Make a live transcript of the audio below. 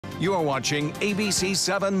You are watching ABC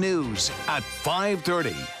 7 News at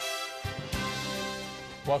 5:30.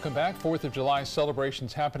 Welcome back. 4th of July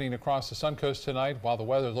celebrations happening across the Suncoast tonight. While the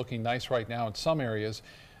weather looking nice right now in some areas,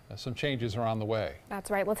 some changes are on the way.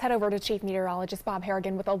 That's right. Let's head over to Chief Meteorologist Bob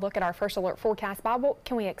Harrigan with a look at our first alert forecast. Bob, what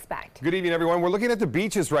can we expect? Good evening, everyone. We're looking at the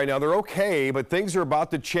beaches right now. They're okay, but things are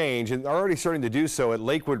about to change and already starting to do so at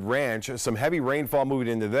Lakewood Ranch. Some heavy rainfall moving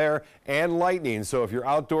into there and lightning. So if you're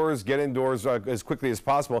outdoors, get indoors as quickly as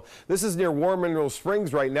possible. This is near Warm Mineral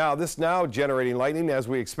Springs right now. This now generating lightning as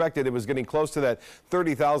we expected. It was getting close to that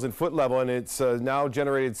 30,000 foot level, and it's now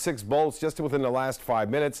generated 6 bolts just within the last 5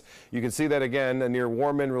 minutes. You can see that again near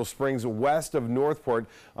Warm Mineral Springs west of Northport.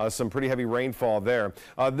 Some pretty heavy rainfall there.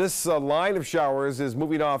 This line of showers is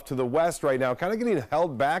moving off to the west right now, kind of getting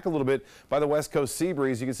held back a little bit by the west coast sea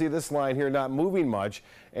breeze. You can see this line here not moving much,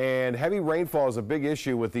 and heavy rainfall is a big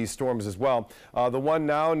issue with these storms as well. The one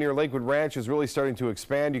now near Lakewood Ranch is really starting to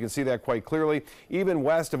expand. You can see that quite clearly. Even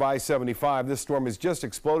west of I-75, this storm has just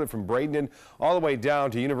exploded from Bradenton all the way down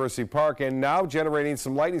to University Park and now generating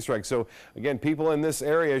some lightning strikes. So again, people in this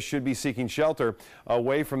area should be seeking shelter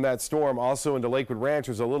away from that storm. Also into Lakewood Ranch,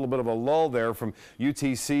 there's a little bit of a lull there from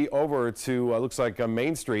UTC over to looks like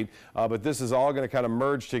Main Street, but this is all going to kind of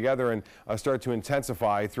merge together and start to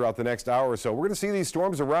intensify throughout the next hour or so. We're going to see these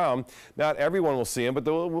storms around. Not everyone will see them, but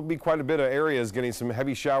there will be quite a bit of areas getting some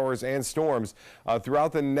heavy showers and storms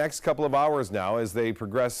throughout the next couple of hours now as they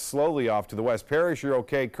progress slowly off to the west. Parrish, you're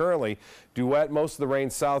okay currently. Duet, most of the rain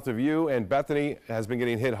south of you, and Bethany has been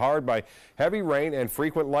getting hit hard by heavy rain and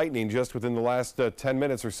frequent lightning just within the last 10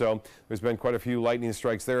 minutes or so. There's been quite a few lightning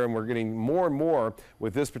strikes there, and we're getting more and more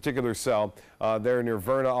with this particular cell there near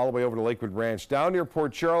Verna all the way over to Lakewood Ranch. Down near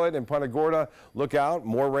Port Charlotte and Punta Gorda, look out,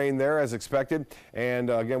 more rain there as expected. And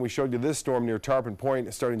again, we showed you this storm near Tarpon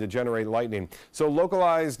Point starting to generate lightning. So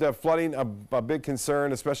localized flooding, a big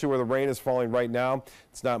concern, especially where the rain is falling right now.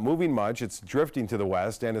 It's not moving much. It's drifting to the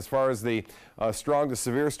west. And as far as the strong to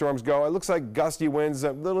severe storms go, it looks like gusty winds,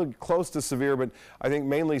 a little close to severe, but I think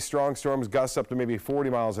mainly strong storms, gusts up to maybe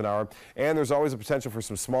 40 miles an hour. And there's always a potential for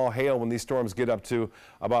some small hail when these storms get up to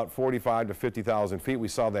about 45 to 50,000 feet. We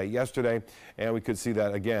saw that yesterday, and we could see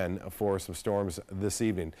that again for some storms this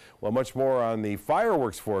evening. Well, much more on the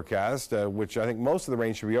fireworks forecast, which I think most of the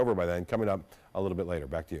rain should be over by then, coming up a little bit later.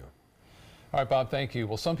 Back to you. All right, Bob, thank you.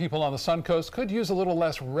 Well, some people on the Suncoast could use a little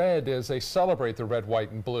less red as they celebrate the red,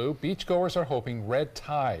 white, and blue. Beachgoers are hoping red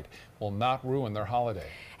tide will not ruin their holiday.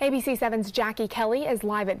 ABC 7's Jackie Kelly is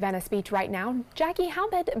live at Venice Beach right now. Jackie, how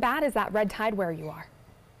bad is that red tide where you are?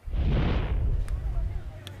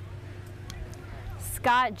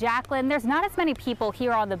 Scott, Jacqueline, there's not as many people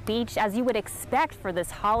here on the beach as you would expect for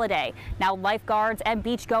this holiday. Now, lifeguards and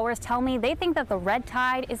beachgoers tell me they think that the red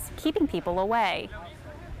tide is keeping people away.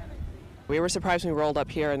 We were surprised when we rolled up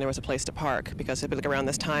here and there was a place to park because around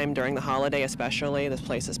this time during the holiday especially, this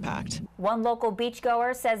place is packed. One local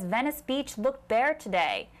beachgoer says Venice Beach looked bare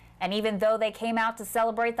today. And even though they came out to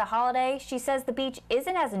celebrate the holiday, she says the beach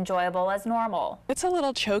isn't as enjoyable as normal. It's a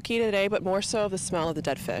little choky today, but more so the smell of the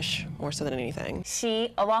dead fish, more so than anything.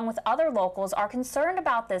 She, along with other locals, are concerned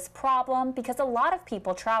about this problem because a lot of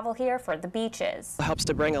people travel here for the beaches. It helps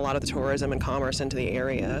to bring a lot of the tourism and commerce into the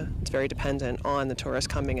area. It's very dependent on the tourists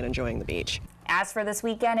coming and enjoying the beach. As for this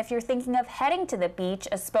weekend, if you're thinking of heading to the beach,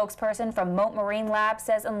 a spokesperson from Mote Marine Lab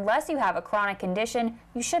says unless you have a chronic condition,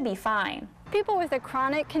 you should be fine. People with a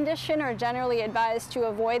chronic condition are generally advised to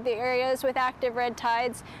avoid the areas with active red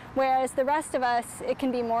tides, whereas the rest of us, it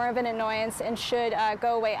can be more of an annoyance and should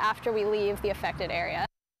go away after we leave the affected area.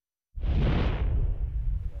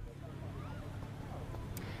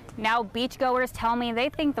 Now, beachgoers tell me they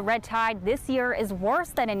think the red tide this year is worse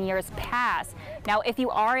than in years past. Now, if you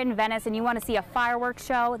are in Venice and you want to see a fireworks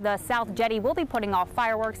show, the South Jetty will be putting off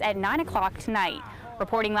fireworks at 9 o'clock tonight.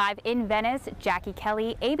 Reporting live in Venice, Jackie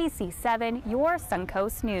Kelly, ABC 7, your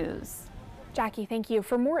Suncoast News. Jackie, thank you.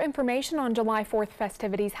 For more information on July 4th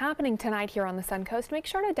festivities happening tonight here on the Suncoast, make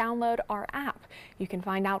sure to download our app. You can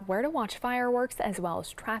find out where to watch fireworks as well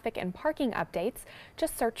as traffic and parking updates.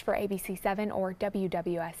 Just search for ABC 7 or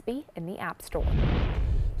WWSB in the App Store.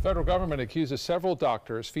 The federal government accuses several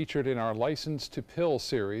doctors featured in our License to Pill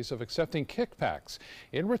series of accepting kickbacks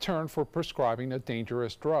in return for prescribing a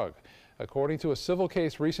dangerous drug. According to a civil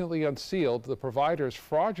case recently unsealed, the providers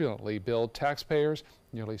fraudulently billed taxpayers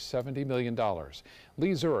nearly $70 million.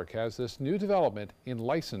 Lee Zurich has this new development in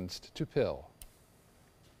Licensed to Pill.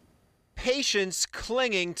 Patients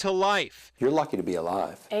clinging to life. You're lucky to be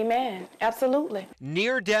alive. Amen. Absolutely.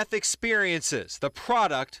 Near-death experiences, the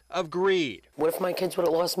product of greed. What if my kids would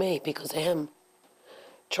have lost me because of him?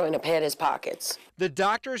 trying to pad his pockets. The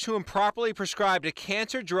doctors who improperly prescribed a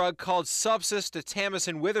cancer drug called Subsys to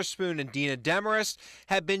Tamison Witherspoon and Dina Demarest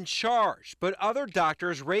have been charged, but other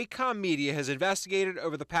doctors Raycom Media has investigated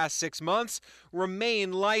over the past 6 months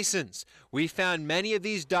remain licensed. We found many of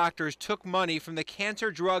these doctors took money from the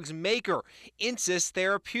cancer drug's maker, Insys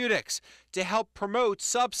Therapeutics, to help promote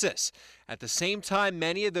Subsys. At the same time,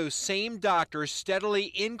 many of those same doctors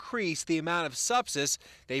steadily increased the amount of Subsys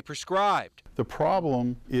they prescribed. The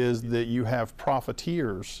problem is that you have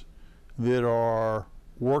profiteers that are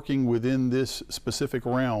working within this specific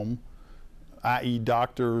realm, i.e.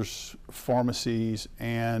 doctors, pharmacies,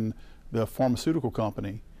 and the pharmaceutical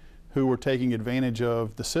company, who are taking advantage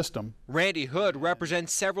of the system. Randy Hood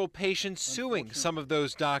represents several patients suing some of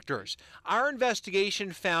those doctors. Our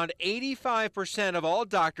investigation found 85% of all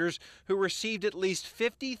doctors who received at least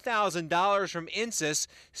 $50,000 from Insys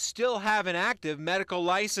still have an active medical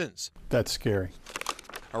license. That's scary.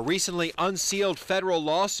 A recently unsealed federal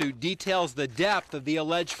lawsuit details the depth of the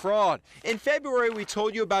alleged fraud. In February, we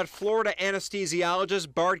told you about Florida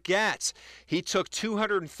anesthesiologist Bart Gatz. He took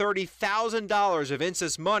 $230,000 of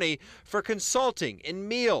Insys money for consulting and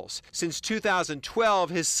meals. Since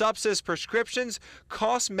 2012, his Subsys prescriptions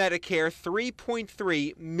cost Medicare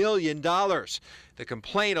 $3.3 million. The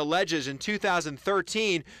complaint alleges in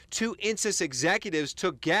 2013, 2 Insys executives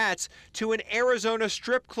took Gatz to an Arizona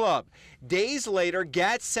strip club. Days later,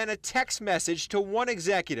 Gatz sent a text message to one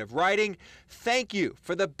executive writing, "Thank you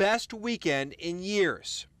for the best weekend in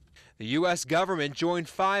years." The U.S. government joined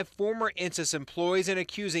 5 former Insys employees in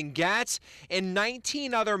accusing Gatz and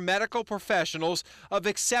 19 other medical professionals of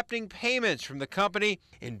accepting payments from the company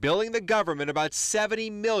and billing the government about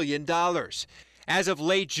 $70 million. As of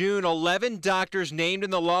late June, 11 doctors named in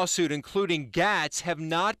the lawsuit, including Gatz, have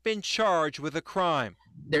not been charged with a crime.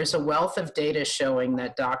 There's a wealth of data showing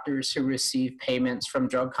that doctors who receive payments from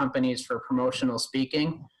drug companies for promotional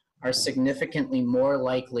speaking are significantly more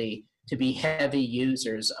likely to be heavy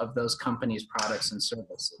users of those companies' products and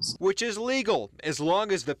services. Which is legal, as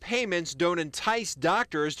long as the payments don't entice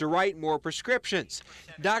doctors to write more prescriptions.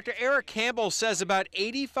 Dr. Eric Campbell says about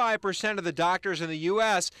 85% of the doctors in the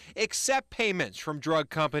U.S. accept payments from drug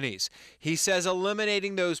companies. He says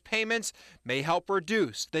eliminating those payments may help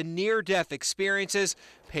reduce the near-death experiences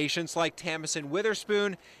patients like Tamison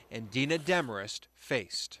Witherspoon and Dina Demarest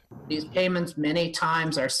faced. These payments many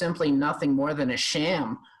times are simply nothing more than a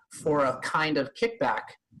sham for a kind of kickback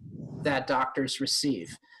that doctors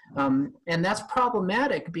receive. And that's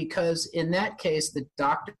problematic because in that case, the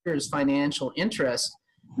doctor's financial interest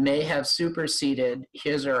may have superseded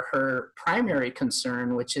his or her primary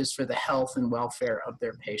concern, which is for the health and welfare of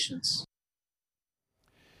their patients.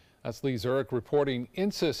 That's Lee Zurich reporting.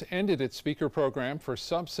 Insys ended its speaker program for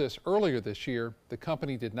Subsys earlier this year. The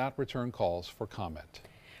company did not return calls for comment.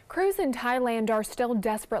 Crews in Thailand are still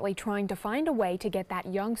desperately trying to find a way to get that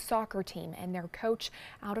young soccer team and their coach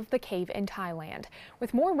out of the cave in Thailand.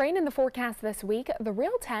 With more rain in the forecast this week, the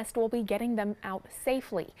real test will be getting them out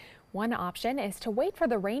safely. One option is to wait for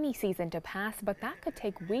the rainy season to pass, but that could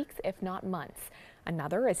take weeks, if not months.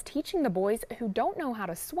 Another is teaching the boys who don't know how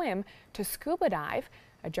to swim to scuba dive,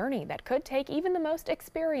 a journey that could take even the most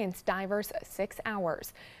experienced divers 6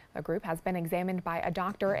 hours. The group has been examined by a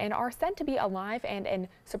doctor and are said to be alive and in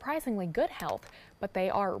surprisingly good health, but they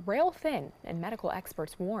are rail thin, and medical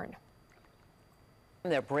experts warn.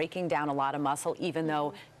 They're breaking down a lot of muscle, even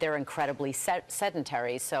though they're incredibly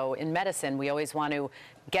sedentary. So in medicine, we always want to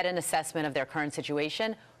get an assessment of their current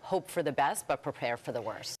situation, hope for the best, but prepare for the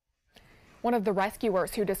worst. One of the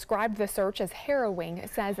rescuers who described the search as harrowing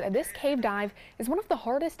says this cave dive is one of the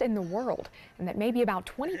hardest in the world and that maybe about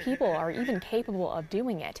 20 people are even capable of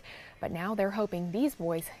doing it. But now they're hoping these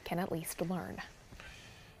boys can at least learn.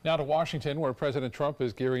 Now to Washington, where President Trump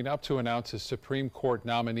is gearing up to announce his Supreme Court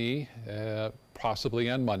nominee, possibly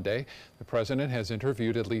on Monday. The president has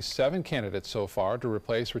interviewed at least 7 candidates so far to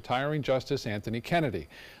replace retiring Justice Anthony Kennedy.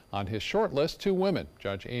 On his short list, 2 women,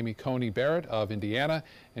 Judge Amy Coney Barrett of Indiana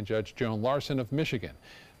and Judge Joan Larson of Michigan.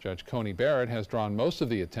 Judge Coney Barrett has drawn most of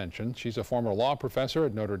the attention. She's a former law professor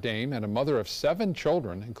at Notre Dame and a mother of 7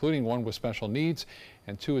 children, including 1 with special needs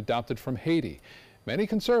and 2 adopted from Haiti. Many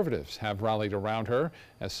conservatives have rallied around her,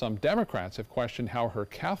 as some Democrats have questioned how her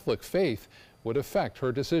Catholic faith would affect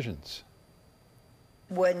her decisions.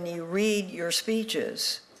 When you read your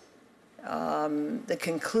speeches, the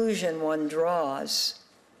conclusion one draws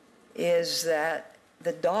is that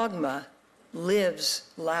the dogma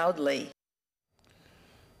lives loudly.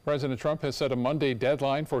 President Trump has set a Monday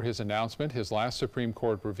deadline for his announcement. His last Supreme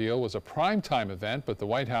Court reveal was a primetime event, but the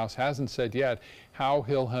White House hasn't said yet how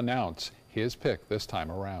he'll announce his pick this time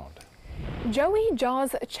around. Joey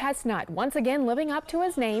Jaws Chestnut once again living up to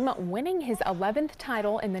his name, winning his 11th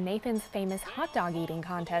title in the Nathan's Famous hot dog eating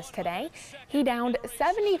contest today. He downed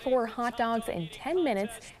 74 hot dogs in 10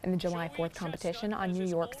 minutes in the July 4th competition on New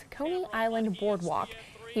York's Coney Island Boardwalk.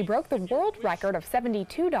 He broke the world record of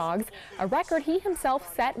 72 dogs, a record he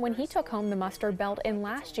himself set when he took home the mustard belt in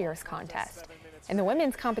last year's contest. In the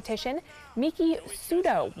women's competition, Miki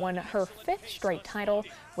Sudo won her 5th straight title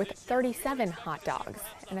with 37 hot dogs.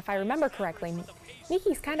 And if I remember correctly,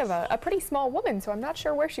 Miki's kind of a pretty small woman, so I'm not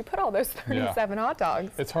sure where she put all those 37 hot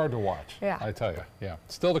dogs. It's hard to watch, yeah. I tell you. Yeah.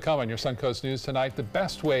 Still to come on your Suncoast News tonight, the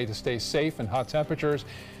best way to stay safe in hot temperatures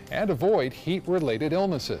and avoid heat-related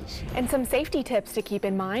illnesses. And some safety tips to keep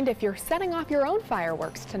in mind if you're setting off your own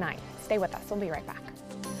fireworks tonight. Stay with us. We'll be right back.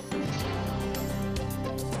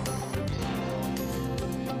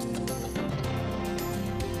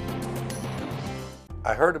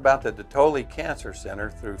 I heard about the Dotole Cancer Center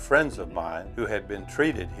through friends of mine who had been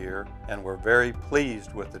treated here and were very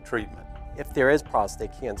pleased with the treatment. If there is prostate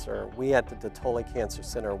cancer, we at the Dotole Cancer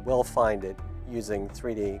Center will find it using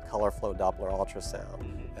 3D color flow Doppler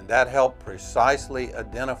ultrasound. And that helped precisely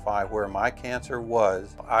identify where my cancer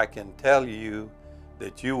was. I can tell you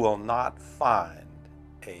that you will not find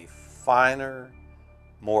a finer,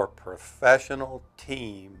 more professional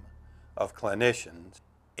team of clinicians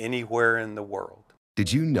anywhere in the world. Did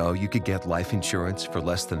you know you could get life insurance for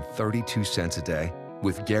less than 32 cents a day?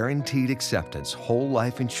 With Guaranteed Acceptance whole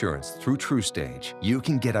life insurance through TruStage, you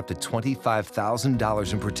can get up to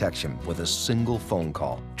 $25,000 in protection with a single phone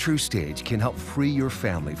call. TruStage can help free your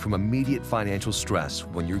family from immediate financial stress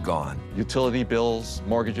when you're gone. Utility bills,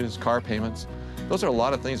 mortgages, car payments, those are a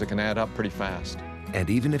lot of things that can add up pretty fast. And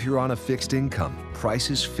even if you're on a fixed income,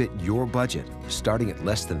 prices fit your budget, starting at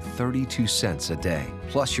less than 32 cents a day.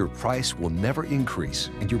 Plus, your price will never increase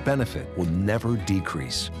and your benefit will never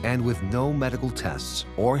decrease. And with no medical tests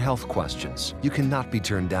or health questions, you cannot be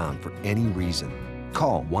turned down for any reason.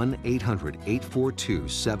 Call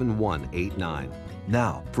 1-800-842-7189.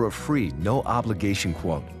 Now, for a free, no-obligation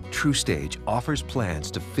quote, TruStage offers plans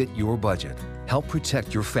to fit your budget. Help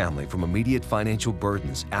protect your family from immediate financial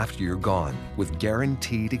burdens after you're gone with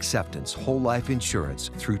Guaranteed Acceptance whole life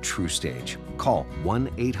insurance through TruStage. Call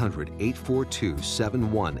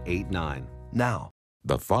 1-800-842-7189 now.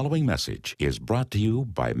 The following message is brought to you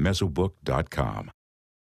by Mesobook.com.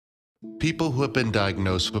 People who have been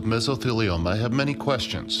diagnosed with mesothelioma have many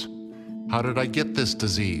questions. How did I get this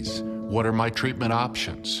disease? What are my treatment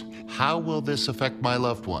options? How will this affect my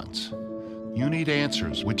loved ones? You need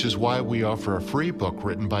answers, which is why we offer a free book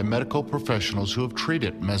written by medical professionals who have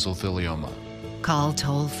treated mesothelioma. Call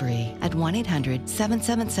toll-free at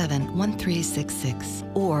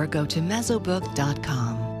 1-800-777-1366 or go to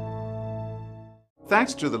mesobook.com.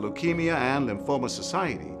 Thanks to the Leukemia and Lymphoma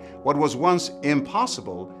Society, what was once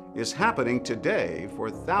impossible is happening today for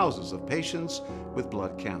thousands of patients with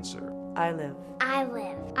blood cancer. I live. I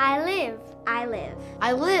live. I live. I live.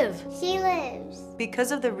 I live. She lives.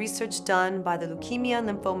 Because of the research done by the Leukemia and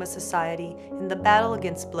Lymphoma Society in the battle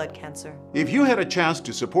against blood cancer. If you had a chance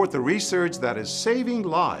to support the research that is saving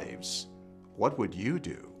lives, what would you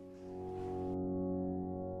do?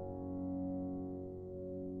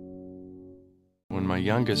 When my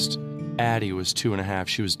youngest, Addie, was 2.5,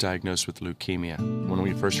 she was diagnosed with leukemia. When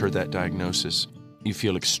we first heard that diagnosis, you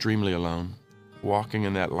feel extremely alone. Walking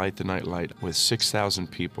in that Light the Night light with 6,000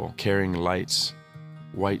 people carrying lights,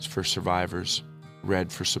 white for survivors,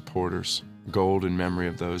 red for supporters, gold in memory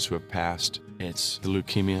of those who have passed. It's the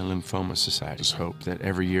Leukemia and Lymphoma Society's hope that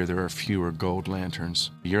every year there are fewer gold lanterns.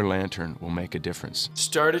 Your lantern will make a difference.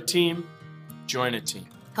 Start a team, join a team.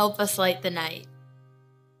 Help us light the night.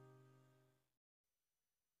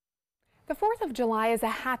 The 4th of July is a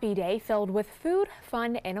happy day filled with food,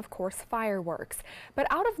 fun, and of course fireworks. But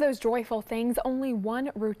out of those joyful things, only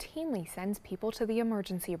one routinely sends people to the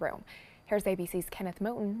emergency room. Here's ABC's Kenneth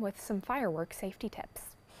Moten with some firework safety tips.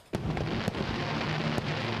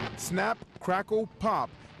 Snap, crackle, pop.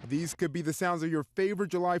 These could be the sounds of your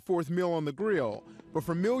favorite July 4th meal on the grill. But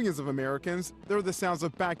for millions of Americans, they're the sounds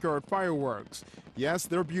of backyard fireworks. Yes,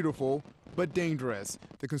 they're beautiful, but dangerous.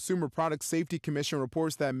 The Consumer Product Safety Commission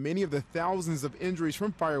reports that many of the thousands of injuries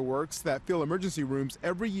from fireworks that fill emergency rooms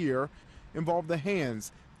every year involve the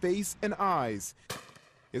hands, face, and eyes.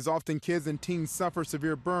 As often kids and teens suffer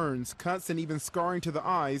severe burns, cuts, and even scarring to the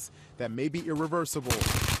eyes that may be irreversible.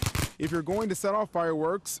 If you're going to set off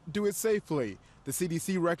fireworks, do it safely. The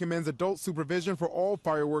CDC recommends adult supervision for all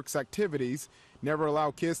fireworks activities. Never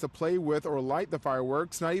allow kids to play with or light the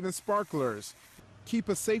fireworks, not even sparklers. Keep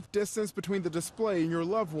a safe distance between the display and your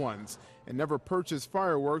loved ones, and never purchase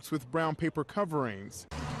fireworks with brown paper coverings.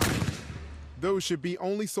 Those should be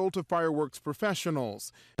only sold to fireworks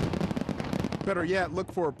professionals. Better yet,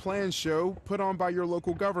 look for a planned show put on by your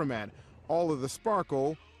local government. All of the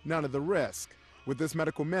sparkle, none of the risk. With this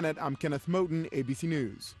Medical Minute, I'm Kenneth Moten, ABC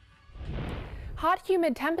News. Hot,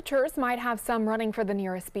 humid temperatures might have some running for the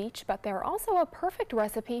nearest beach, but they're also a perfect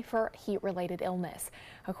recipe for heat-related illness.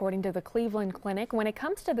 According to the Cleveland Clinic, when it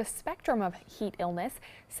comes to the spectrum of heat illness,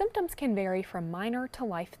 symptoms can vary from minor to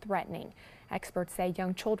life-threatening. Experts say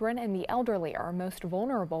young children and the elderly are most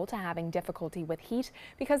vulnerable to having difficulty with heat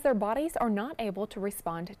because their bodies are not able to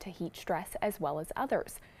respond to heat stress as well as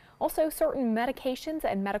others. Also, certain medications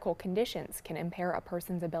and medical conditions can impair a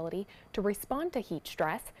person's ability to respond to heat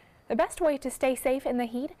stress. The best way to stay safe in the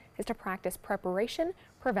heat is to practice preparation,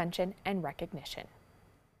 prevention, and recognition.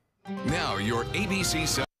 Now your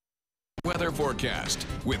ABC weather forecast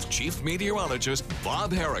with Chief Meteorologist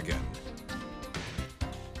Bob Harrigan.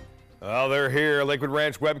 Well, they're here, Lakewood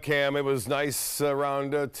Ranch webcam. It was nice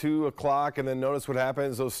around 2 o'clock, and then notice what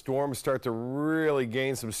happens. Those storms start to really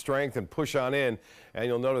gain some strength and push on in. And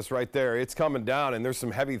you'll notice right there, it's coming down, and there's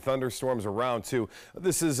some heavy thunderstorms around, too.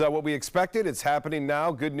 This is what we expected. It's happening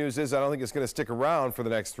now. Good news is I don't think it's going to stick around for the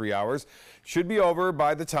next 3 hours. Should be over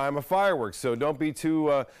by the time of fireworks, so don't be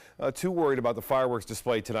too worried about the fireworks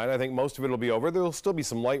display tonight. I think most of it will be over. There will still be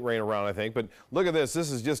some light rain around, I think. But look at this.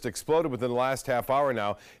 This has just exploded within the last half hour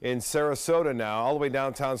now in Sarasota now, all the way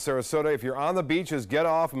downtown Sarasota. If you're on the beaches, get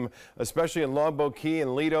off them, especially in Longboat Key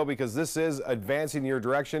and Lido, because this is advancing your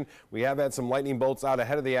direction. We have had some lightning bolts out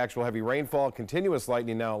ahead of the actual heavy rainfall. Continuous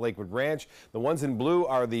lightning now at Lakewood Ranch. The ones in blue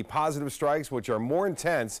are the positive strikes, which are more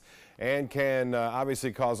intense and can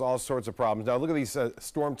obviously cause all sorts of problems. Now look at these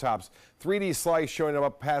storm tops. 3D slice showing them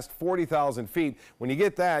up past 40,000 feet. When you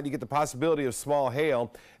get that, you get the possibility of small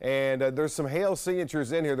hail. And there's some hail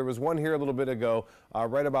signatures in here. There was one here a little bit ago,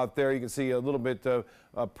 right about there. You can see a little bit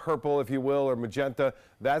purple, if you will, or magenta.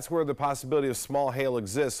 That's where the possibility of small hail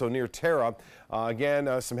exists. So near Terra,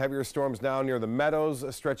 again, some heavier storms now near the Meadows,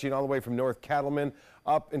 stretching all the way from North Cattleman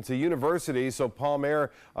up into University. So Palm Air,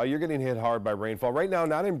 you're getting hit hard by rainfall. Right now,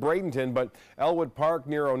 not in Bradenton, but Elwood Park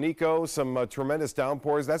near Onico, some tremendous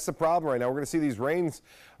downpours. That's the problem right now. We're going to see these rains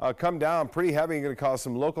come down pretty heavy and going to cause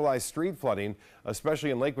some localized street flooding, especially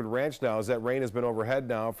in Lakewood Ranch now, as that rain has been overhead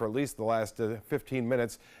now for at least the last 15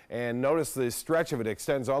 minutes. And notice the stretch of it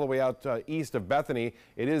extends all the way out east of Bethany.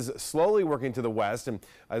 It is slowly working to the west. And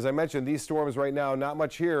as I mentioned, these storms right now, not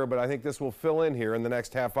much here, but I think this will fill in here in the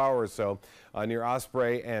next half hour or so near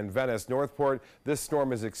Osprey and Venice. Northport, this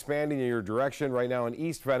storm is expanding in your direction right now in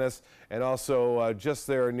East Venice and also just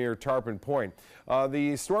there near Tarpon Point.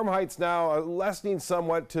 The storm heights now lessening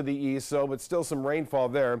somewhat to the east, but still some rainfall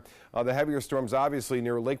there. The heavier storms obviously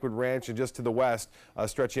near Lakewood Ranch and just to the west,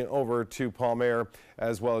 stretching over to Palm Air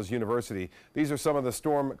as well as University. These are some of the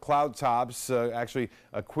storm cloud tops. Actually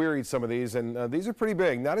queried some of these, and these are pretty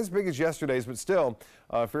big. Not as big as yesterday's, but still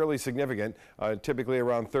fairly significant. Typically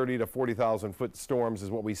around 30 to 40,000 foot storms is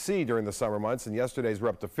what we see during the summer months, and yesterday's were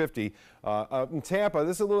up to 50. In Tampa,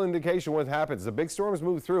 this is a little indication what happens. The big storms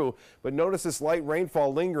move through, but notice this light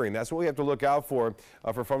rainfall lingering. That's what we have to look out for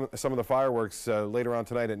some of the fireworks later on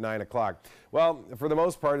tonight at 9 o'clock. Well, for the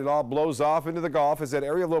most part, it all blows off into the Gulf. As that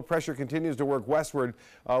area of low pressure continues to work westward,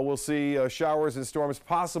 we'll see showers and storms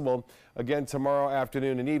possible again tomorrow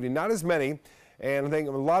afternoon and evening. Not as many. And I think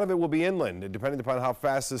a lot of it will be inland, depending upon how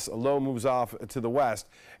fast this low moves off to the west.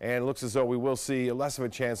 And it looks as though we will see less of a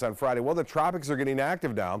chance on Friday. Well, the tropics are getting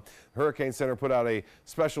active now. Hurricane Center put out a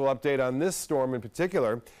special update on this storm in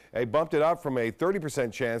particular. They bumped it up from a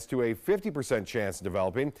 30% chance to a 50% chance of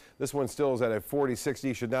developing. This one still is at a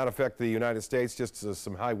 40-60. Should not affect the United States, just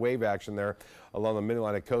some high wave action there along the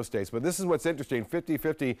Mid-Atlantic coast states. But this is what's interesting,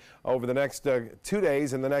 50-50 over the next 2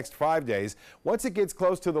 days and the next 5 days. Once it gets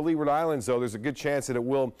close to the Leeward Islands, though, there's a good chance that it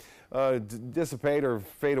will dissipate or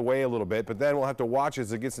fade away a little bit, but then we'll have to watch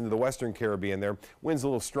as it gets into the western Caribbean there. Wind's a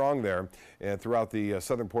little strong there and throughout the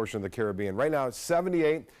southern portion of the Caribbean. Right now it's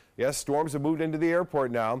 78. Yes, storms have moved into the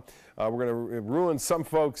airport now. We're going to ruin some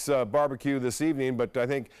folks' barbecue this evening, but I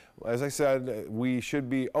think, as I said, we should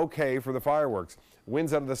be okay for the fireworks.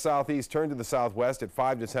 Winds out of the southeast turn to the southwest at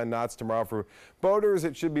 5 to 10 knots tomorrow. For boaters,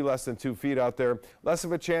 it should be less than 2 feet out there. Less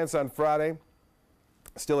of a chance on Friday.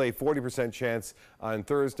 Still a 40% chance on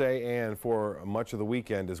Thursday and for much of the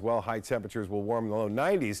weekend as well. High temperatures will warm in the low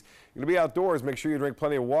 90s. You're going to be outdoors. Make sure you drink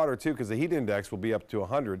plenty of water, too, because the heat index will be up to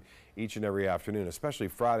 100 each and every afternoon, especially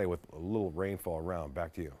Friday with a little rainfall around.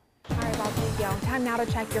 Back to you. All right, Bob, thank you. Time now to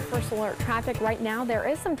check your first alert traffic. Right now, there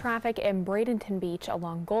is some traffic in Bradenton Beach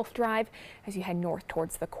along Gulf Drive as you head north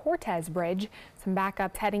towards the Cortez Bridge. Some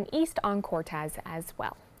backups heading east on Cortez as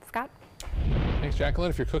well. Scott? Thanks, Jacqueline.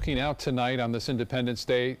 If you're cooking out tonight on this Independence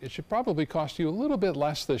Day, it should probably cost you a little bit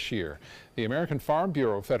less this year. The American Farm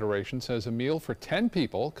Bureau Federation says a meal for 10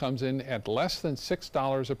 people comes in at less than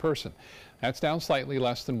 $6 a person. That's down slightly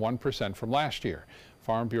less than 1% from last year.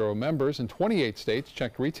 Farm Bureau members in 28 states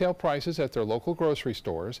checked retail prices at their local grocery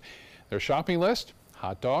stores. Their shopping list: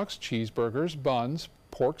 hot dogs, cheeseburgers, buns,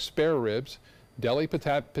 pork spare ribs, deli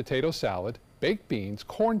potato salad, baked beans,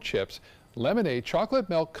 corn chips, lemonade, chocolate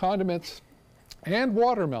milk, condiments, and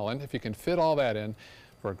watermelon, if you can fit all that in,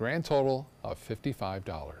 for a grand total of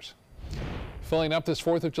 $55. Filling up this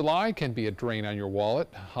 4th of July can be a drain on your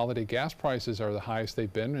wallet. Holiday gas prices are the highest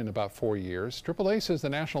they've been in about 4 years. AAA says the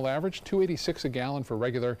national average, $2.86 a gallon for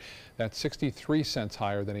regular. That's 63 cents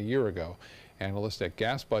higher than a year ago. Analysts at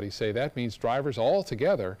Gas Buddy say that means drivers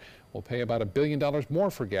altogether will pay about $1 billion more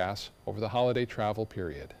for gas over the holiday travel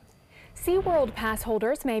period. SeaWorld pass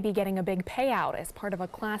holders may be getting a big payout as part of a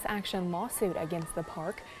class action lawsuit against the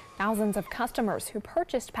park. Thousands of customers who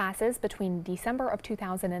purchased passes between December of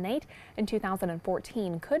 2008 and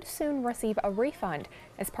 2014 could soon receive a refund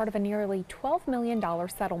as part of a nearly $12 million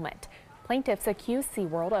settlement. Plaintiffs accuse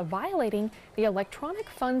SeaWorld of violating the Electronic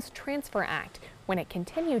Funds Transfer Act when it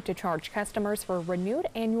continued to charge customers for renewed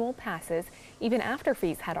annual passes even after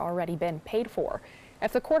fees had already been paid for.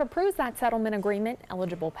 If the court approves that settlement agreement,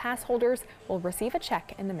 eligible pass holders will receive a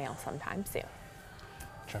check in the mail sometime soon.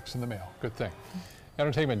 Checks in the mail. Good thing.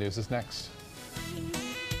 Entertainment news is next.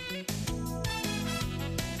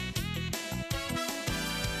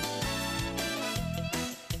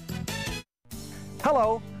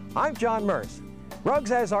 Hello, I'm John Merce.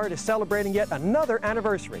 Rugs As Art is celebrating yet another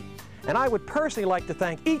anniversary, and I would personally like to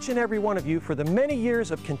thank each and every one of you for the many years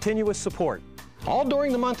of continuous support. All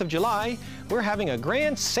during the month of July, we're having a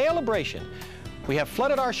grand celebration. We have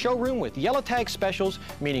flooded our showroom with yellow tag specials,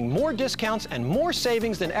 meaning more discounts and more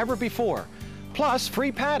savings than ever before, plus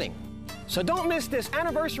free padding. So don't miss this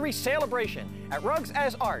anniversary celebration at Rugs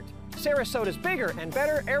As Art, Sarasota's bigger and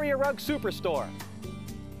better area rug superstore.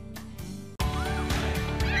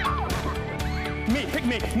 Me, pick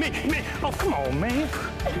me. Oh, come on, man.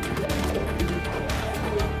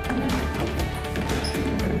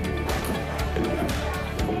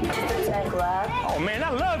 Oh man, I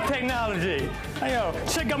love technology.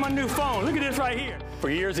 Check out my new phone. Look at this right here. For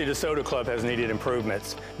years, the DeSoto Club has needed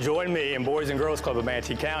improvements. Join me and Boys and Girls Club of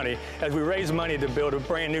Manatee County as we raise money to build a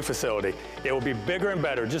brand new facility. It will be bigger and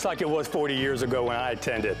better, just like it was 40 years ago when I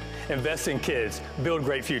attended. Invest in kids, build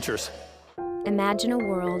great futures. Imagine a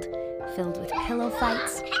world filled with pillow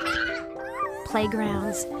fights,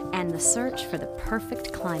 playgrounds, and the search for the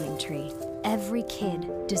perfect climbing tree. Every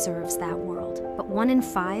kid deserves that world, but 1 in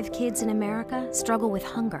 5 kids in America struggle with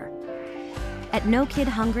hunger. At No Kid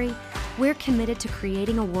Hungry, we're committed to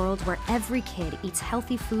creating a world where every kid eats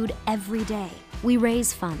healthy food every day. We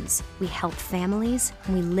raise funds, we help families,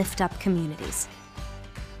 and we lift up communities.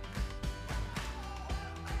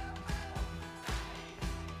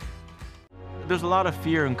 There's a lot of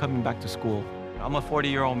fear in coming back to school. I'm a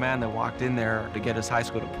 40-year-old man that walked in there to get his high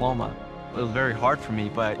school diploma. It was very hard for me,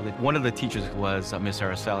 but one of the teachers was Miss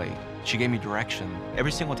Araceli. She gave me direction.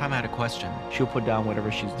 Every single time I had a question, she'll put down whatever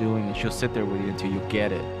she's doing and she'll sit there with you until you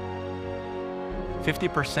get it.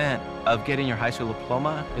 50% of getting your high school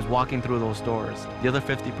diploma is walking through those doors. The other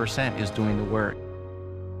 50% is doing the work.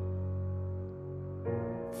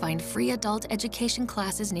 Find free adult education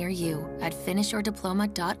classes near you at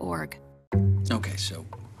finishyourdiploma.org. Okay, so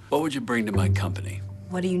what would you bring to my company?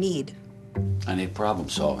 What do you need? I need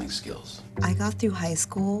problem-solving skills. I got through high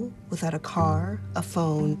school without a car, a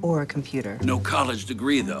phone, or a computer. No college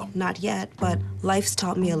degree, though. Not yet, but life's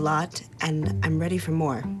taught me a lot, and I'm ready for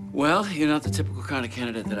more. Well, you're not the typical kind of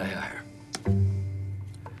candidate that I hire.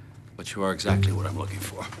 But you are exactly what I'm looking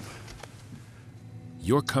for.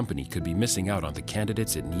 Your company could be missing out on the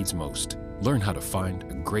candidates it needs most. Learn how to find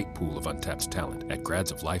a great pool of untapped talent at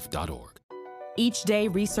gradsoflife.org. Each day,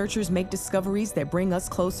 researchers make discoveries that bring us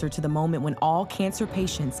closer to the moment when all cancer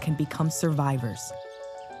patients can become survivors.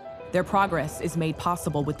 Their progress is made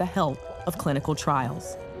possible with the help of clinical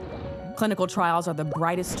trials. Clinical trials are the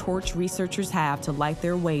brightest torch researchers have to light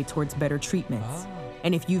their way towards better treatments.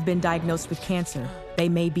 And if you've been diagnosed with cancer, they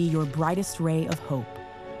may be your brightest ray of hope.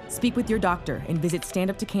 Speak with your doctor and visit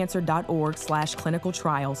standuptocancer.org/clinical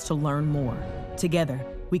trials to learn more. Together,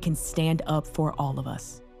 we can stand up for all of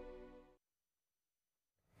us.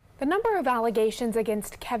 The number of allegations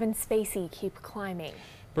against Kevin Spacey keep climbing.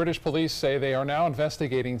 British police say they are now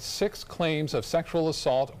investigating 6 claims of sexual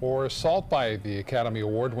assault or assault by the Academy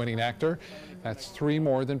Award-winning actor. That's 3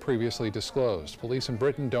 more than previously disclosed. Police in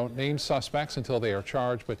Britain don't name suspects until they are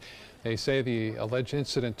charged, but they say the alleged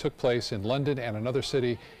incident took place in London and another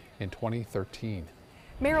city in 2013.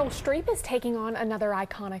 Meryl Streep is taking on another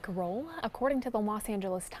iconic role. According to the Los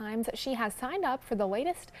Angeles Times, she has signed on for the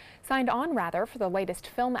latest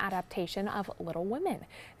film adaptation of Little Women.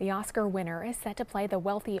 The Oscar winner is set to play the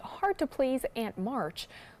wealthy, hard-to-please Aunt March.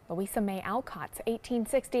 Louisa May Alcott's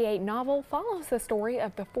 1868 novel follows the story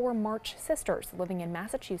of the 4 March sisters living in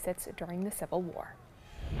Massachusetts during the Civil War.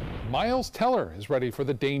 Miles Teller is ready for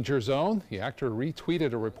the Danger Zone. The actor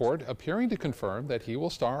retweeted a report appearing to confirm that he will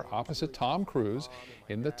star opposite Tom Cruise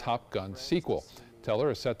in the Top Gun sequel. Teller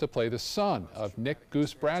is set to play the son of Nick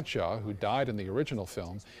Goose Bradshaw, who died in the original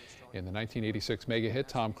film. In the 1986 mega hit,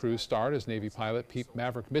 Tom Cruise starred as Navy pilot Pete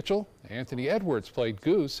Maverick Mitchell. Anthony Edwards played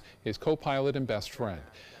Goose, his co-pilot and best friend.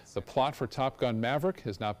 The plot for Top Gun Maverick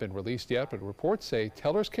has not been released yet, but reports say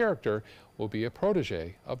Teller's character will be a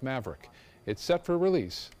protege of Maverick. It's set for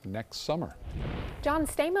release next summer. John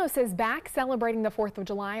Stamos is back celebrating the 4th of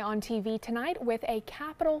July on TV tonight with a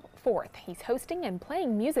Capitol 4th. He's hosting and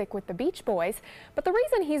playing music with the Beach Boys, but the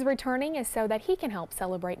reason he's returning is so that he can help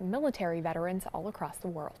celebrate military veterans all across the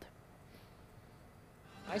world.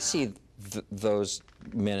 I see those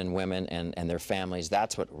men and women and their families.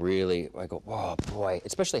 That's what really, I go, oh boy,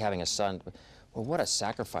 especially having a son. Well, what a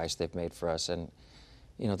sacrifice they've made for us. And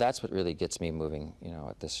you know, that's what really gets me moving, you know,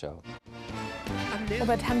 at this show. Well,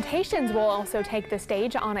 the Temptations will also take the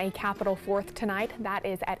stage on a Capitol 4th tonight. That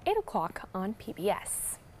is at 8 o'clock on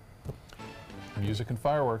PBS. Music and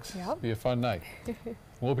fireworks. Yep. Be a fun night.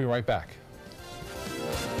 We'll be right back.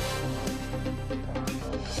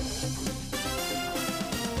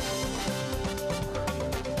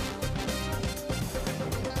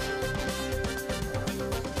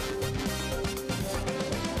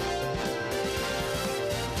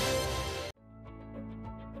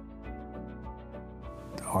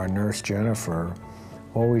 Our nurse, Jennifer,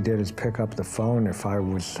 all we did is pick up the phone if I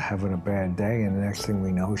was having a bad day, and the next thing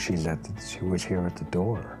we know, she was here at the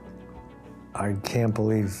door. I can't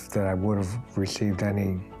believe that I would have received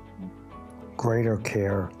any greater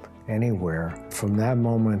care anywhere. From that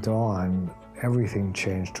moment on, everything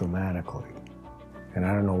changed dramatically, and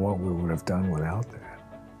I don't know what we would have done without that.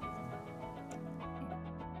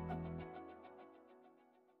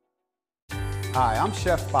 Hi, I'm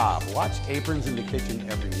Chef Bob. Watch Aprons in the Kitchen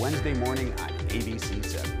every Wednesday morning on ABC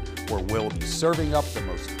 7, where we'll be serving up the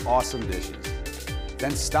most awesome dishes.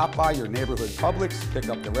 Then stop by your neighborhood Publix, pick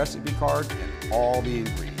up the recipe card and all the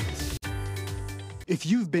ingredients. If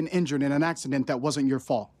you've been injured in an accident that wasn't your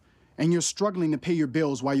fault, and you're struggling to pay your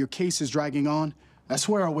bills while your case is dragging on, that's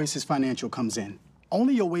where Oasis Financial comes in.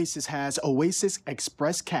 Only Oasis has Oasis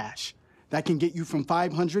Express Cash that can get you from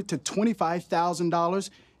 $500 to $25,000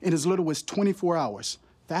 in as little as 24 hours,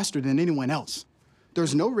 faster than anyone else.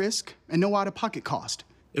 There's no risk and no out-of-pocket cost.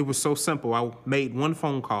 It was so simple. I made one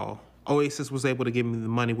phone call. Oasis was able to give me the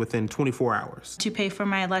money within 24 hours. To pay for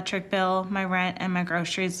my electric bill, my rent, and my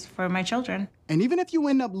groceries for my children. And even if you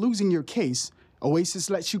end up losing your case, Oasis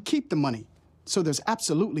lets you keep the money, so there's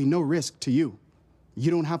absolutely no risk to you. You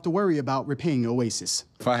don't have to worry about repaying Oasis.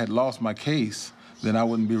 If I had lost my case, then I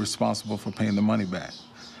wouldn't be responsible for paying the money back.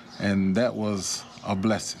 And that was a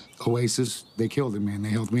blessing. Oasis, they killed it, man. They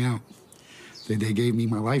helped me out. They gave me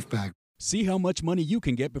my life back. See how much money you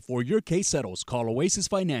can get before your case settles. Call Oasis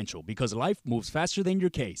Financial, because life moves faster than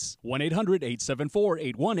your case.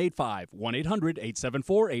 1-800-874-8185.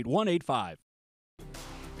 1-800-874-8185.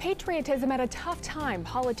 Patriotism at a tough time.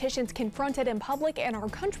 Politicians confronted in public, and our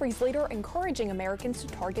country's leader encouraging Americans to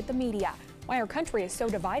target the media. Why our country is so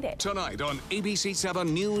divided. Tonight on ABC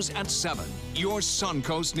 7 News at 7, your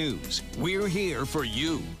Suncoast News. We're here for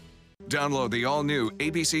you. Download the all-new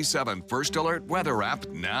ABC 7 First Alert Weather app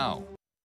now.